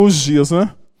Os dias,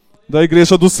 né? Da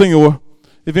igreja do Senhor.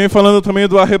 E vem falando também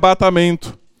do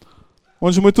arrebatamento,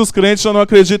 onde muitos crentes já não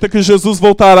acreditam que Jesus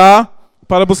voltará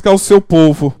para buscar o seu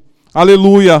povo.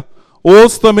 Aleluia.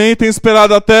 Outros também têm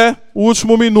esperado até o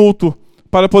último minuto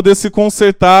para poder se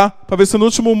consertar, para ver se no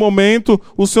último momento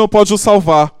o Senhor pode o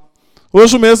salvar.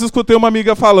 Hoje mesmo escutei uma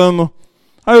amiga falando: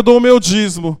 eu dou o meu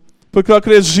dízimo, porque eu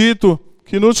acredito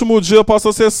que no último dia eu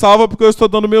possa ser salva porque eu estou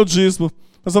dando o meu dízimo.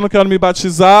 Mas eu não quero me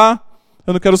batizar,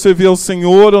 eu não quero servir ao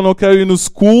Senhor, eu não quero ir nos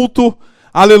cultos.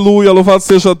 Aleluia, louvado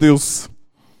seja Deus.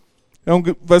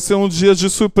 Vai ser um dia de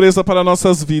surpresa para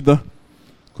nossas vidas.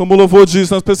 Como o louvor diz,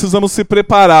 nós precisamos se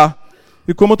preparar.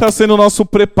 E como está sendo o nosso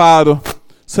preparo?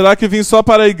 Será que vir só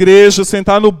para a igreja,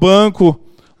 sentar no banco,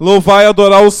 louvar e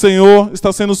adorar o Senhor,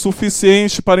 está sendo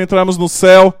suficiente para entrarmos no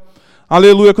céu?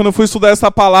 Aleluia, quando eu fui estudar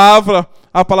essa palavra,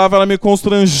 a palavra ela me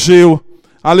constrangeu.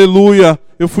 Aleluia,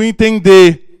 eu fui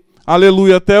entender.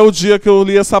 Aleluia, até o dia que eu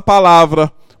li essa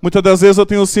palavra. Muitas das vezes eu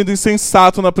tenho sido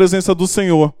insensato na presença do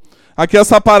Senhor. Aqui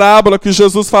essa parábola que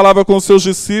Jesus falava com os seus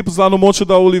discípulos lá no Monte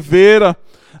da Oliveira.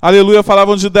 Aleluia,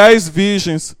 falavam de 10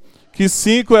 virgens, que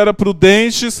 5 eram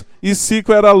prudentes e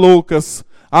 5 eram loucas.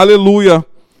 Aleluia.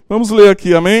 Vamos ler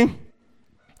aqui, amém?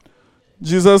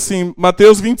 Diz assim,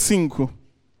 Mateus 25.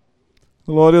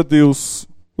 Glória a Deus.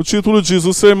 O título diz,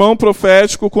 o sermão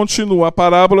profético continua, a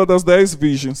parábola das 10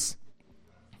 virgens.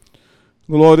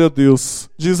 Glória a Deus.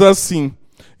 Diz assim,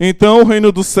 então o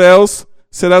reino dos céus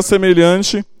será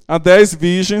semelhante a 10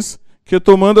 virgens que,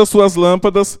 tomando as suas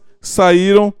lâmpadas,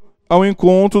 saíram ao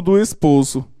encontro do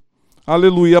esposo.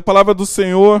 Aleluia. A palavra do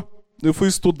Senhor, eu fui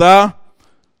estudar,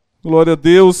 glória a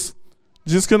Deus,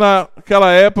 diz que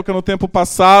naquela época, no tempo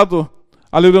passado,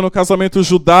 aleluia, no casamento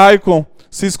judaico,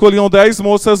 se escolhiam 10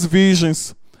 moças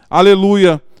virgens,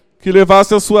 aleluia, que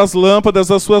levassem as suas lâmpadas,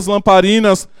 as suas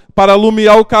lamparinas, para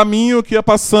alumiar o caminho que ia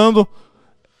passando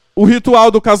o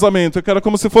ritual do casamento, que era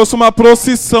como se fosse uma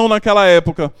procissão naquela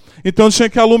época. Então tinha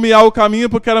que alumiar o caminho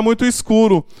porque era muito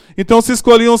escuro. Então se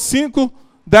escolhiam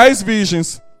 10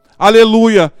 virgens.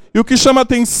 Aleluia. E o que chama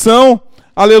atenção,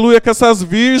 aleluia, é que essas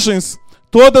virgens,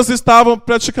 todas estavam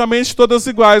praticamente todas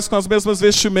iguais, com as mesmas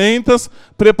vestimentas,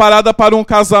 preparadas para um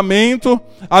casamento.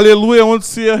 Aleluia, onde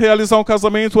se ia realizar um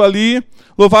casamento ali.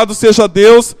 Louvado seja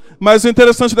Deus. Mas o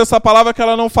interessante dessa palavra é que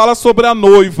ela não fala sobre a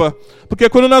noiva. Porque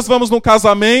quando nós vamos no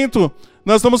casamento,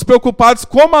 nós estamos preocupados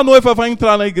como a noiva vai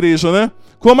entrar na igreja, né?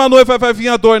 Como a noiva vai vir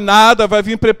adornada, vai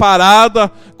vir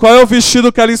preparada, qual é o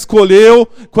vestido que ela escolheu,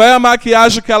 qual é a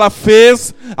maquiagem que ela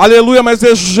fez. Aleluia, mas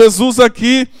Jesus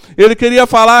aqui, ele queria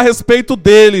falar a respeito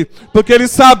dele, porque ele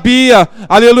sabia,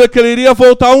 aleluia, que ele iria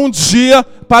voltar um dia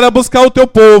para buscar o teu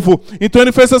povo. Então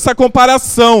ele fez essa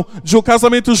comparação de um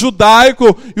casamento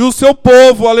judaico e o seu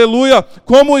povo, aleluia,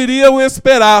 como iria o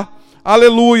esperar,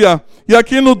 aleluia. E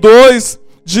aqui no 2,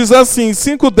 diz assim,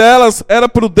 5 delas eram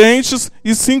prudentes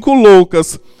e 5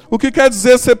 loucas. O que quer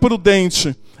dizer ser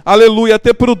prudente? Aleluia,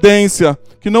 ter prudência,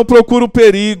 que não procura o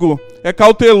perigo, é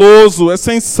cauteloso, é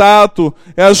sensato,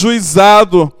 é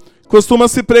ajuizado, costuma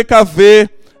se precaver,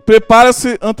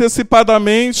 prepara-se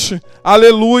antecipadamente,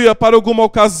 aleluia, para alguma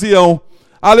ocasião.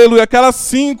 Aleluia, aquelas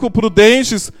 5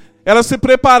 prudentes, elas se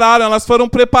prepararam, elas foram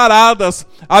preparadas,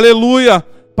 aleluia,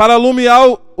 para alumiar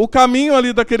o caminho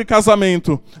ali daquele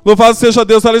casamento. Louvado seja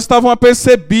Deus, elas estavam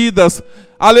apercebidas.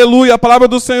 Aleluia, a palavra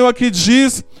do Senhor aqui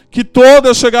diz que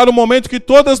todas chegaram o momento que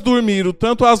todas dormiram,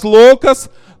 tanto as loucas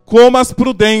como as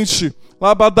prudentes.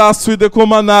 Labadaço e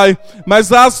decomanai.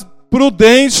 Mas as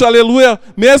prudentes, aleluia,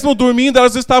 mesmo dormindo,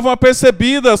 elas estavam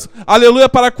apercebidas, aleluia,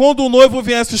 para quando o noivo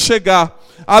viesse chegar.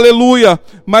 Aleluia,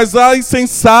 mas a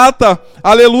insensata,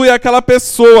 aleluia, é aquela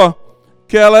pessoa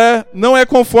que ela não é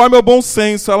conforme ao bom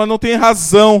senso, ela não tem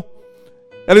razão,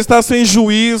 ela está sem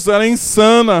juízo, ela é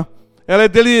insana, ela é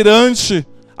delirante,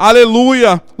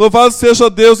 aleluia, louvado seja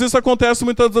Deus. Isso acontece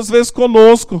muitas das vezes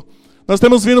conosco. Nós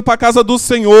temos vindo para a casa do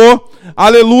Senhor,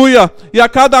 aleluia, e a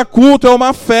cada culto é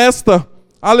uma festa,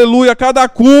 aleluia, a cada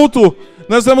culto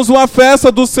nós temos uma festa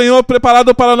do Senhor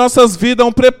preparada para nossas vidas,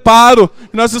 um preparo.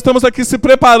 Nós estamos aqui se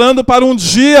preparando para um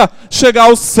dia chegar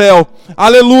ao céu.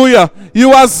 Aleluia. E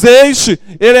o azeite,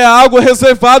 ele é algo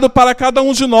reservado para cada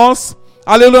um de nós.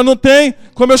 Aleluia. Não tem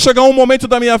como eu chegar um momento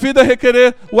da minha vida e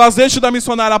requerer o azeite da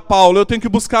missionária Paula. Eu tenho que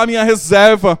buscar a minha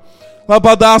reserva.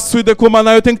 Labadaço e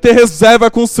decomanai, eu tenho que ter reserva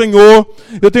com o Senhor,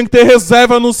 eu tenho que ter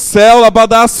reserva no céu,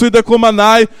 labadaço e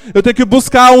decomanai, eu tenho que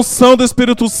buscar a unção do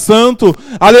Espírito Santo,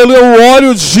 aleluia. O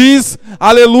óleo diz,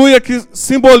 aleluia, que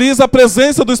simboliza a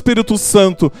presença do Espírito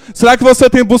Santo. Será que você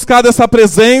tem buscado essa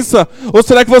presença? Ou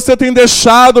será que você tem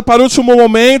deixado para o último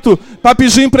momento, para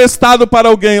pedir emprestado para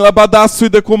alguém? Labadaço e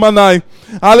decomanai,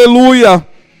 aleluia.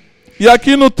 E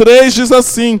aqui no 3 diz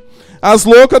assim: as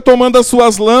loucas, tomando as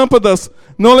suas lâmpadas,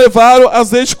 não levaram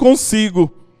azeite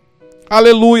consigo.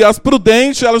 Aleluia. As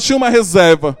prudentes, elas tinham uma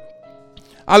reserva.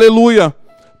 Aleluia.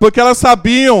 Porque elas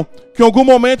sabiam que em algum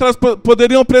momento elas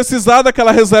poderiam precisar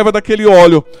daquela reserva daquele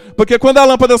óleo. Porque quando a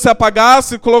lâmpada se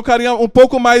apagasse, colocaria um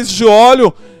pouco mais de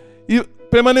óleo e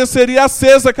permaneceria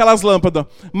acesa aquelas lâmpadas.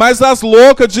 Mas as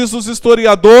loucas, diz os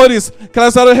historiadores, que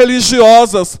elas eram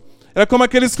religiosas. Era como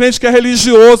aqueles crentes que é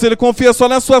religioso, ele confia só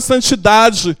na sua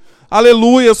santidade.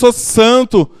 Aleluia, eu sou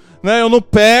santo, né? Eu não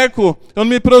peco, eu não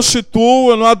me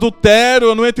prostituo, eu não adultero,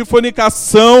 eu não entro em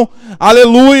fornicação.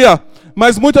 Aleluia.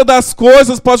 Mas muitas das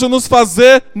coisas podem nos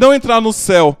fazer não entrar no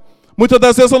céu. Muitas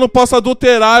das vezes eu não posso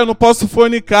adulterar, eu não posso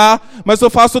fornicar, mas eu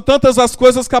faço tantas as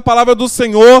coisas que a palavra do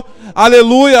Senhor,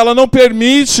 aleluia, ela não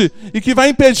permite e que vai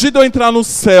impedir de eu entrar no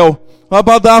céu.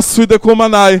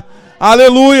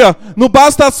 Aleluia. Não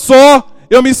basta só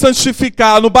eu me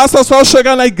santificar, não basta só eu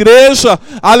chegar na igreja,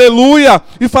 aleluia,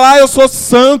 e falar, eu sou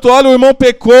santo, olha, o irmão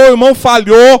pecou, o irmão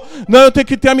falhou. Não, eu tenho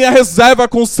que ter a minha reserva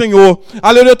com o Senhor,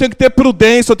 aleluia, eu tenho que ter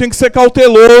prudência, eu tenho que ser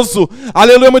cauteloso,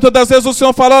 aleluia. Muitas das vezes o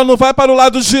Senhor fala, não vai para o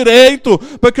lado direito,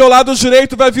 porque o lado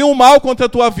direito vai vir um mal contra a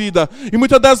tua vida, e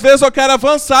muitas das vezes eu quero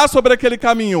avançar sobre aquele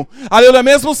caminho, aleluia,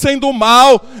 mesmo sendo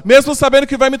mal, mesmo sabendo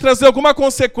que vai me trazer alguma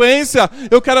consequência,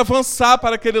 eu quero avançar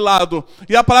para aquele lado.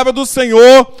 E a palavra do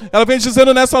Senhor, ela vem dizendo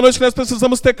nessa noite que nós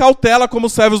precisamos ter cautela como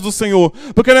servos do Senhor,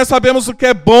 porque nós sabemos o que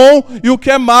é bom e o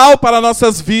que é mal para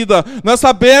nossas vidas. Nós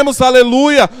sabemos,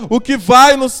 aleluia, o que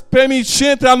vai nos permitir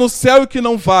entrar no céu e o que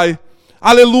não vai.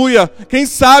 Aleluia. Quem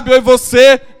sabe eu e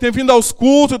você tem vindo aos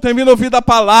cultos, tem vindo ouvir a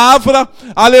palavra.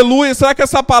 Aleluia. Será que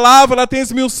essa palavra ela tem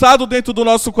esmiuçado dentro do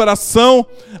nosso coração?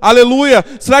 Aleluia.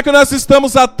 Será que nós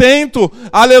estamos atentos?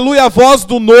 Aleluia. À voz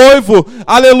do noivo.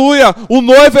 Aleluia. O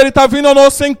noivo ele está vindo ao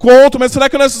nosso encontro, mas será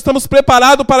que nós estamos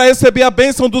preparados para receber a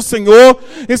bênção do Senhor?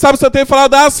 Quem sabe você tem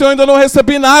falado, Senhor, ainda não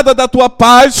recebi nada da tua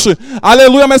parte.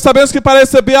 Aleluia. Mas sabemos que para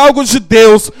receber algo de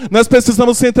Deus, nós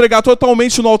precisamos se entregar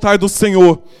totalmente no altar do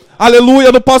Senhor. Aleluia,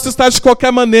 eu não posso estar de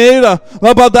qualquer maneira. Eu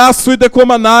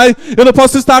não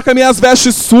posso estar com as minhas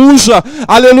vestes sujas.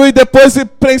 Aleluia, e depois de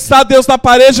prensar Deus na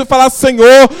parede e falar,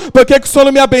 Senhor, por que o Senhor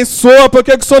não me abençoa? Por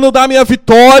que o Senhor não dá a minha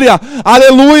vitória?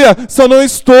 Aleluia, se eu não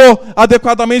estou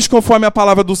adequadamente conforme a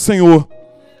palavra do Senhor.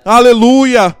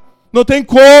 Aleluia. Não tem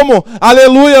como,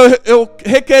 aleluia, eu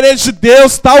requerer de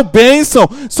Deus tal bênção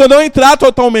se eu não entrar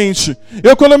totalmente.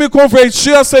 Eu quando me converti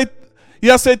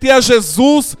e aceitei a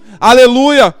Jesus,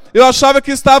 aleluia, eu achava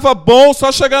que estava bom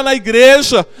só chegar na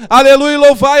igreja, aleluia, e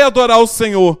louvar e adorar o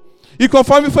Senhor. E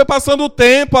conforme foi passando o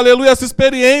tempo, aleluia, as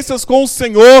experiências com o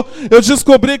Senhor, eu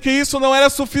descobri que isso não era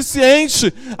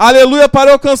suficiente, aleluia,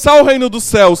 para alcançar o reino dos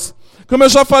céus. Como eu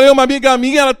já falei, uma amiga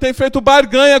minha, ela tem feito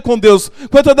barganha com Deus.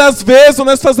 Quantas das vezes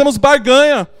nós fazemos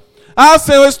barganha?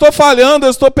 Senhor, eu estou falhando, eu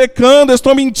estou pecando, eu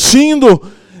estou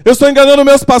mentindo, eu estou enganando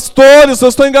meus pastores, eu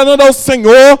estou enganando ao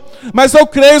Senhor, mas eu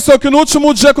creio, Senhor, que no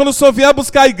último dia, quando o Senhor vier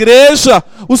buscar a igreja,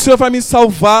 o Senhor vai me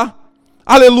salvar.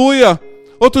 Aleluia.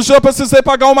 Outro dia eu precisei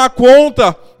pagar uma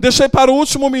conta, deixei para o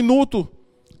último minuto,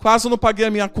 quase não paguei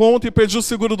a minha conta e perdi o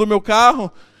seguro do meu carro.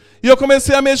 E eu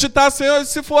comecei a meditar, Senhor,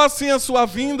 se for assim a sua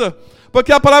vinda,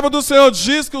 porque a palavra do Senhor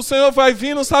diz que o Senhor vai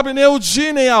vir, não sabe nem o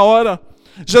dia nem a hora.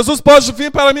 Jesus pode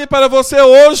vir para mim e para você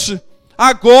hoje,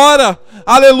 agora,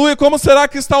 aleluia. Como será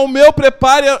que está o meu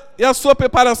preparo e a sua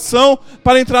preparação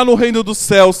para entrar no reino dos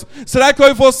céus? Será que eu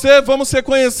e você vamos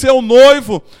reconhecer o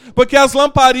noivo? Porque as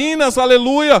lamparinas,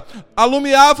 aleluia,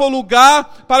 alumiavam o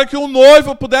lugar para que o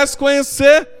noivo pudesse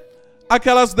conhecer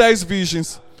aquelas 10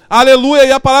 virgens. Aleluia,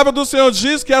 e a palavra do Senhor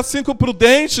diz que as 5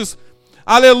 prudentes,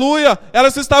 aleluia,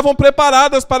 elas estavam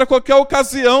preparadas para qualquer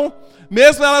ocasião.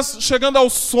 Mesmo elas chegando ao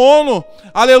sono,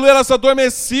 aleluia, elas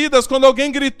adormecidas, quando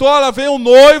alguém gritou, ela veio o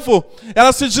noivo,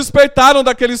 elas se despertaram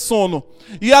daquele sono.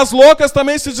 E as loucas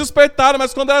também se despertaram,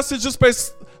 mas quando elas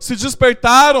se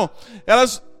despertaram,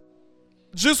 elas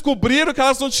descobriram que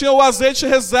elas não tinham o azeite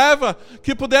reserva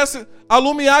que pudesse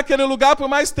alumiar aquele lugar por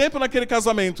mais tempo naquele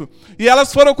casamento. E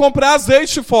elas foram comprar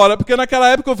azeite fora, porque naquela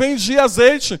época eu vendia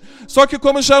azeite, só que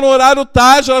como já era no horário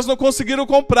tarde, elas não conseguiram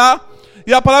comprar.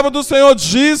 E a palavra do Senhor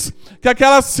diz que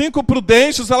aquelas 5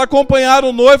 prudentes, elas acompanharam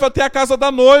o noivo até a casa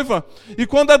da noiva. E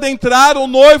quando adentraram, o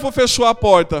noivo fechou a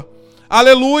porta.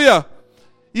 Aleluia!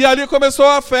 E ali começou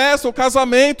a festa, o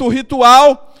casamento, o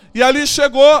ritual. E ali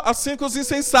chegou as 5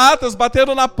 insensatas,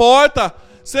 bateram na porta.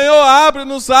 Senhor,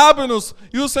 abre-nos, abre-nos.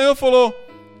 E o Senhor falou,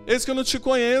 eis que eu não te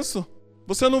conheço.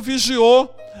 Você não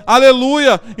vigiou.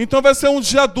 Aleluia. Então vai ser um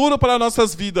dia duro para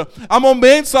nossas vidas. Há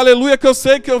momentos, aleluia, que eu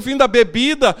sei que eu vim da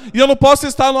bebida e eu não posso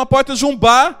estar numa porta de um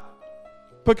bar.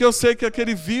 Porque eu sei que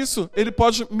aquele vício, ele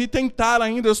pode me tentar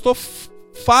ainda. Eu estou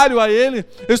falho a ele,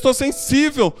 eu estou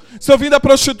sensível. Se eu vim da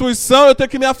prostituição, eu tenho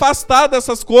que me afastar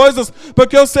dessas coisas,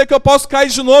 porque eu sei que eu posso cair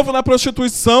de novo na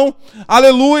prostituição.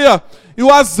 Aleluia. E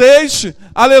o azeite,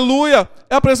 aleluia,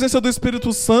 é a presença do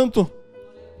Espírito Santo.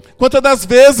 Quantas das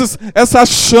vezes essa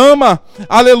chama,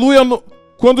 aleluia,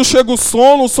 quando chega o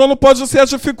sono pode ser a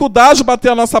dificuldade de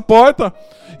bater a nossa porta,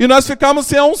 e nós ficamos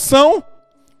sem a unção.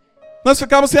 Nós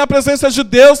ficamos sem a presença de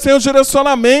Deus, sem o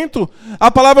direcionamento. A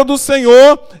palavra do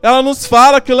Senhor, ela nos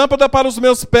fala que lâmpada para os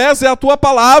meus pés é a tua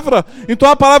palavra. Então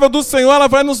a palavra do Senhor, ela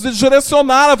vai nos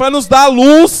direcionar, ela vai nos dar a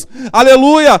luz.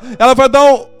 Aleluia. Ela vai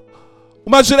dar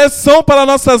uma direção para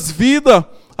nossas vidas.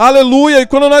 Aleluia. E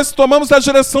quando nós tomamos a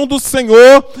direção do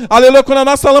Senhor, aleluia, quando a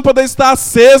nossa lâmpada está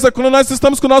acesa, quando nós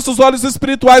estamos com nossos olhos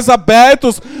espirituais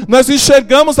abertos, nós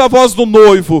enxergamos a voz do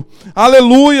noivo.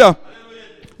 Aleluia.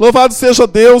 Louvado seja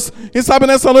Deus. E sabe,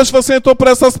 nessa noite você entrou por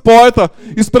essas portas,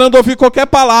 esperando ouvir qualquer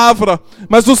palavra.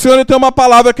 Mas o Senhor tem uma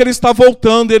palavra que Ele está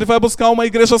voltando. E Ele vai buscar uma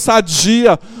igreja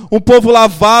sadia, um povo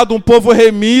lavado, um povo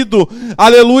remido.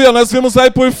 Aleluia, nós vimos aí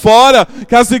por fora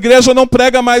que as igrejas não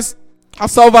pregam mais a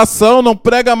salvação, não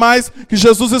prega mais que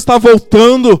Jesus está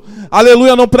voltando.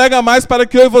 Aleluia, não prega mais para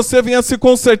que eu e você venha se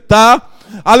consertar.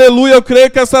 Aleluia, eu creio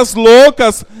que essas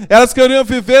loucas, elas queriam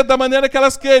viver da maneira que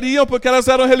elas queriam, porque elas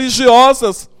eram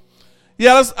religiosas. E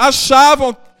elas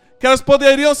achavam que elas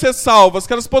poderiam ser salvas,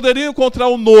 que elas poderiam encontrar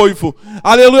o noivo.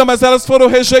 Aleluia, mas elas foram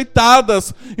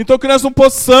rejeitadas. Então que nós não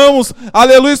possamos,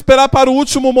 aleluia, esperar para o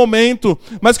último momento,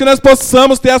 mas que nós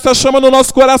possamos ter essa chama no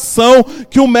nosso coração,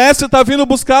 que o mestre está vindo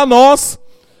buscar a nós,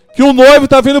 que o noivo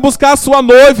está vindo buscar a sua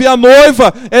noiva, e a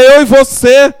noiva é eu e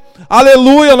você.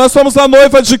 Aleluia, nós somos a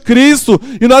noiva de Cristo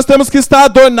e nós temos que estar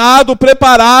adornado,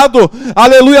 preparado,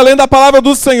 aleluia, além da palavra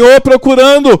do Senhor,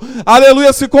 procurando,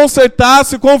 aleluia, se consertar,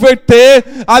 se converter,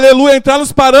 aleluia, entrar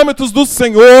nos parâmetros do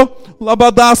Senhor.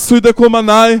 Labadaço e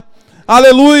decomanai.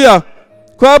 Aleluia.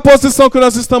 Qual é a posição que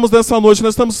nós estamos nessa noite?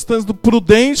 Nós estamos sendo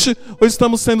prudentes ou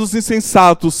estamos sendo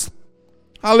insensatos?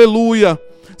 Aleluia.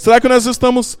 Será que nós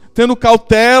estamos tendo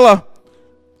cautela?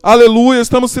 Aleluia,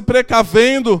 estamos se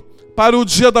precavendo para o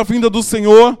dia da vinda do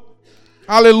Senhor?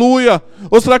 Aleluia.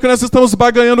 Ou será que nós estamos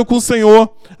barganhando com o Senhor?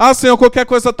 Ah, Senhor, qualquer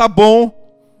coisa está bom.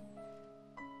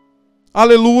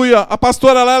 Aleluia. A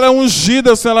pastora ela é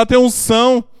ungida, Senhor, ela tem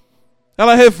unção.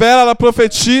 Ela revela, ela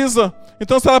profetiza.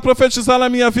 Então se ela profetizar na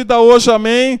minha vida hoje,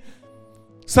 amém.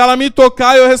 Se ela me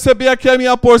tocar, eu receber aqui a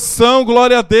minha porção,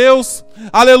 glória a Deus.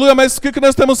 Aleluia. Mas o que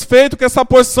nós temos feito com essa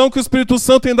porção que o Espírito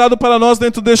Santo tem dado para nós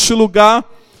dentro deste lugar?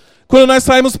 Quando nós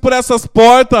saímos por essas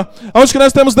portas, onde que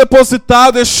nós temos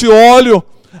depositado este óleo?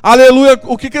 Aleluia,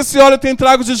 o que esse óleo tem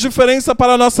trago de diferença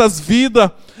para nossas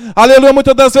vidas? Aleluia,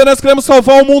 muitas das vezes nós queremos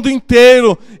salvar o mundo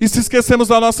inteiro e se esquecemos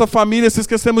da nossa família, se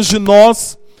esquecemos de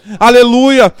nós.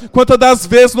 Aleluia, quantas das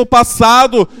vezes no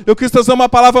passado eu quis trazer uma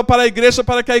palavra para a igreja,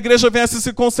 para que a igreja viesse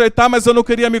se consertar, mas eu não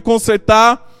queria me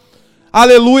consertar.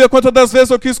 Aleluia, quantas das vezes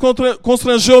eu quis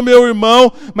constranger o meu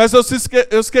irmão, mas eu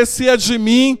esquecia de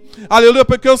mim. Aleluia,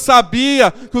 porque eu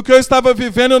sabia que o que eu estava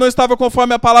vivendo eu não estava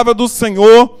conforme a palavra do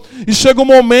Senhor. E chega um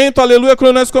momento, aleluia,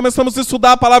 quando nós começamos a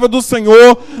estudar a palavra do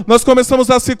Senhor, nós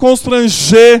começamos a se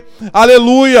constranger.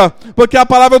 Aleluia, porque a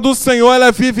palavra do Senhor ela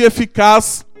é viva e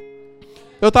eficaz.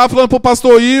 Eu estava falando para o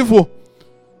pastor Ivo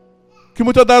que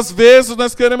muitas das vezes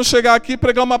nós queremos chegar aqui e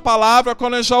pregar uma palavra a qual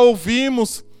nós já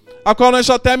ouvimos, a qual nós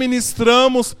já até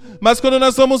ministramos, mas quando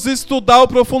nós vamos estudar o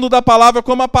profundo da palavra,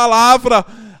 como a palavra,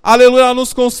 aleluia, ela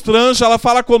nos constrange, ela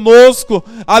fala conosco,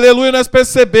 aleluia, nós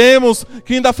percebemos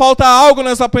que ainda falta algo,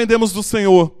 nós aprendemos do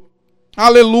Senhor,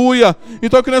 aleluia,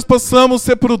 então que nós possamos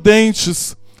ser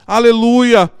prudentes,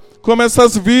 aleluia, como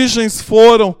essas virgens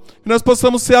foram, que nós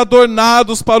possamos ser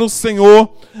adornados para o Senhor,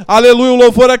 aleluia, o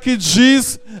louvor aqui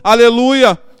diz,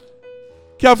 aleluia,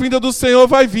 que a vinda do Senhor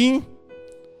vai vir.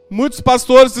 Muitos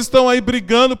pastores estão aí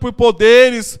brigando por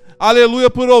poderes, aleluia,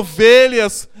 por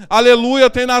ovelhas, aleluia,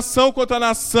 tem nação contra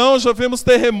nação, já vimos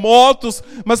terremotos,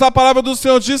 mas a palavra do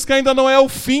Senhor diz que ainda não é o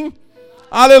fim.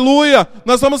 Aleluia,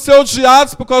 nós vamos ser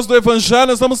odiados por causa do Evangelho,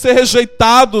 nós vamos ser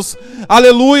rejeitados,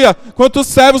 aleluia. Quantos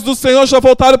servos do Senhor já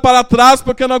voltaram para trás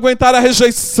porque não aguentaram a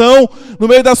rejeição no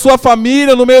meio da sua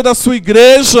família, no meio da sua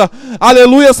igreja,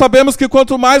 aleluia. Sabemos que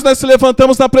quanto mais nós se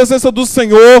levantamos na presença do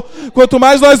Senhor, quanto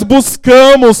mais nós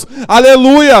buscamos,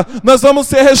 aleluia, nós vamos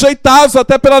ser rejeitados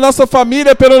até pela nossa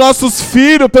família, pelos nossos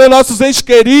filhos, pelos nossos entes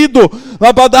queridos.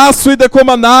 Labadaço e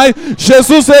decomanai.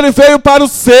 Jesus ele veio para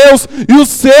os seus e os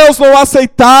seus não aceitaram.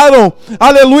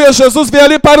 Aleluia, Jesus veio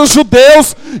ali para os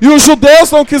judeus e os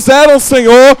judeus não quiseram o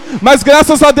Senhor, mas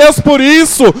graças a Deus por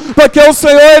isso, porque o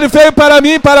Senhor ele veio para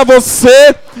mim e para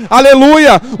você.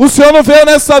 Aleluia. O Senhor não veio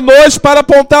nessa noite para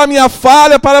apontar a minha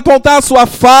falha, para apontar a sua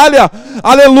falha.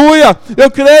 Aleluia.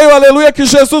 Eu creio, aleluia, que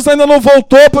Jesus ainda não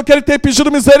voltou porque Ele tem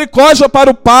pedido misericórdia para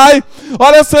o Pai.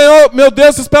 Olha, Senhor, meu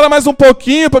Deus, espera mais um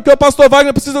pouquinho, porque o pastor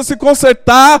Wagner precisa se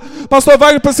consertar. O pastor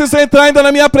Wagner precisa entrar ainda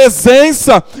na minha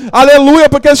presença. Aleluia,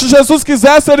 porque se Jesus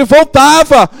quisesse, Ele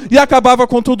voltava e acabava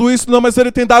com tudo isso. Não, mas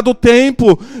Ele tem dado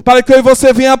tempo para que eu e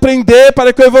você venha aprender,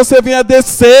 para que eu e você venha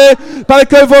descer, para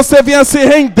que eu e você venha se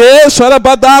render.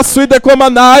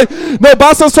 Não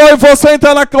basta só eu e você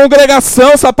entrar na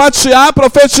congregação, sapatear,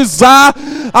 profetizar,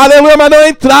 aleluia, mas não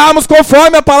entrarmos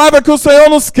conforme a palavra que o Senhor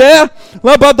nos quer.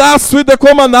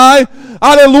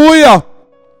 Aleluia.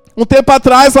 Um tempo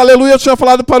atrás, aleluia, eu tinha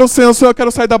falado para o Senhor, eu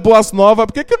quero sair da Boas Novas.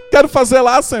 O que eu quero fazer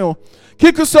lá, Senhor? O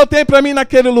que o Senhor tem para mim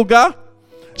naquele lugar?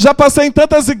 Já passei em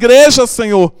tantas igrejas,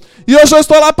 Senhor, e hoje eu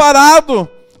estou lá parado.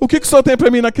 O que o Senhor tem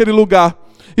para mim naquele lugar?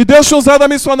 E Deus tinha usado a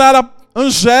missionária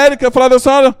Angélica, eu falava assim,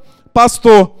 olha,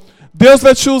 pastor, Deus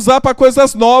vai te usar para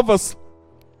coisas novas.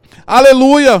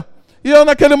 Aleluia. E eu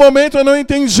naquele momento eu não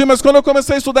entendi, mas quando eu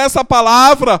comecei a estudar essa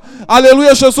palavra,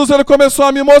 aleluia, Jesus, Ele começou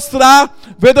a me mostrar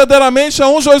verdadeiramente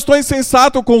aonde eu estou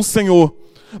insensato com o Senhor.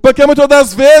 Porque muitas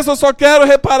das vezes eu só quero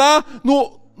reparar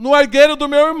no argueiro do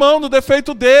meu irmão, no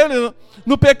defeito dele,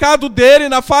 no pecado dele,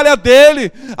 na falha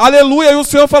dele. Aleluia. E o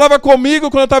Senhor falava comigo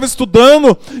quando eu estava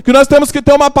estudando, que nós temos que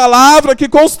ter uma palavra que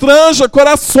constranja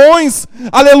corações.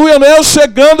 Aleluia. Não é eu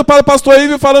chegando para o pastor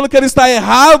Ivo falando que ele está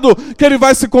errado, que ele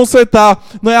vai se consertar.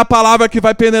 Não é a palavra que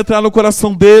vai penetrar no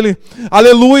coração dele.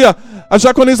 Aleluia. A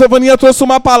diaconisa Vaninha trouxe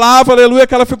uma palavra, aleluia,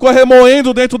 que ela ficou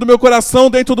remoendo dentro do meu coração,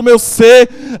 dentro do meu ser.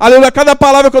 Aleluia, cada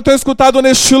palavra que eu tenho escutado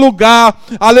neste lugar,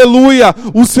 aleluia,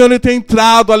 o Senhor tem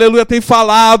entrado, aleluia, tem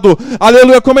falado.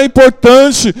 Aleluia, como é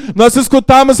importante nós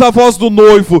escutarmos a voz do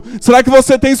noivo. Será que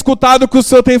você tem escutado o que o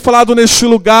Senhor tem falado neste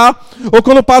lugar? Ou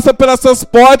quando passa pelas essas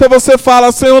portas, você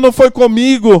fala, Senhor, não foi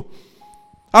comigo.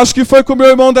 Acho que foi com o meu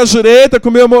irmão da direita, com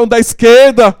o meu irmão da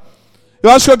esquerda. Eu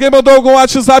acho que alguém mandou algum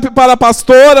WhatsApp para a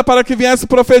pastora, para que viesse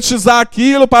profetizar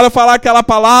aquilo, para falar aquela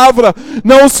palavra.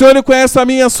 Não, o Senhor, Ele conhece a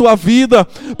minha e a sua vida,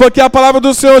 porque a palavra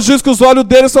do Senhor diz que os olhos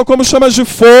dele são como chamas de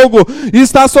fogo, e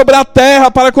está sobre a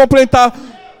terra para completar,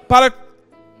 para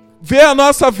ver a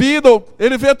nossa vida.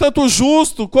 Ele vê tanto o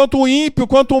justo, quanto o ímpio,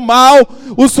 quanto o mal.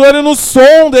 O Senhor, Ele nos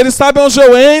sonda, Ele sabe onde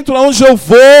eu entro, onde eu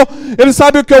vou, Ele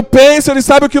sabe o que eu penso, Ele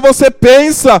sabe o que você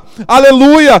pensa.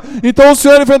 Aleluia. Então o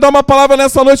Senhor, Ele vem dar uma palavra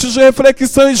nessa noite de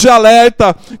reflexão e de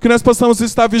alerta, que nós possamos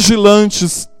estar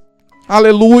vigilantes.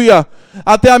 Aleluia.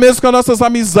 Até mesmo com as nossas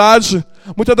amizades.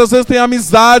 Muitas das vezes tem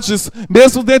amizades,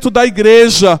 mesmo dentro da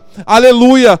igreja,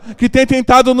 aleluia, que tem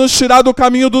tentado nos tirar do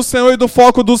caminho do Senhor e do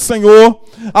foco do Senhor,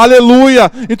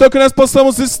 aleluia. Então que nós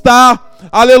possamos estar,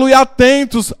 aleluia,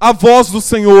 atentos à voz do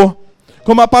Senhor.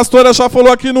 Como a pastora já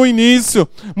falou aqui no início,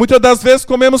 muitas das vezes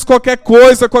comemos qualquer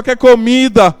coisa, qualquer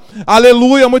comida,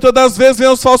 aleluia. Muitas das vezes vem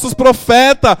os falsos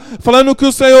profetas falando que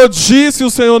o Senhor disse e o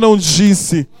Senhor não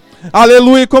disse.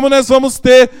 Aleluia, como nós vamos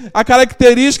ter a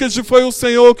característica de foi o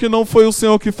Senhor que não foi o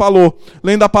Senhor que falou,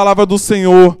 lendo a palavra do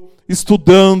Senhor,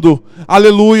 estudando,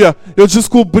 aleluia. Eu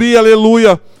descobri,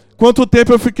 aleluia, quanto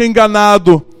tempo eu fiquei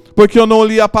enganado, porque eu não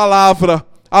li a palavra,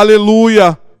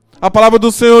 aleluia. A palavra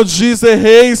do Senhor diz,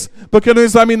 erreis, porque não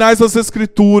examinais as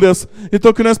Escrituras.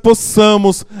 Então que nós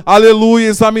possamos, aleluia,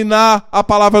 examinar a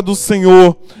palavra do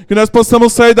Senhor. Que nós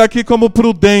possamos sair daqui como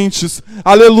prudentes.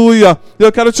 Aleluia.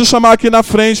 Eu quero te chamar aqui na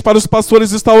frente para os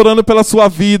pastores estar orando pela sua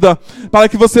vida. Para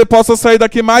que você possa sair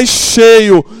daqui mais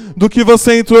cheio do que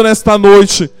você entrou nesta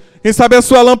noite. Quem sabe a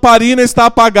sua lamparina está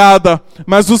apagada,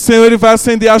 mas o Senhor, Ele vai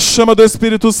acender a chama do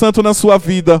Espírito Santo na sua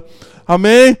vida.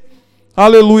 Amém?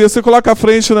 Aleluia. Você coloca à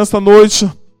frente nesta noite.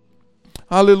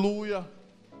 Aleluia.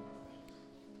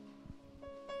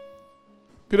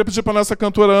 Queria pedir para a nossa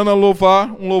cantora Ana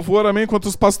louvar um louvor, amém? Enquanto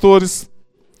os pastores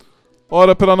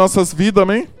oram pelas nossas vidas,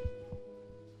 amém?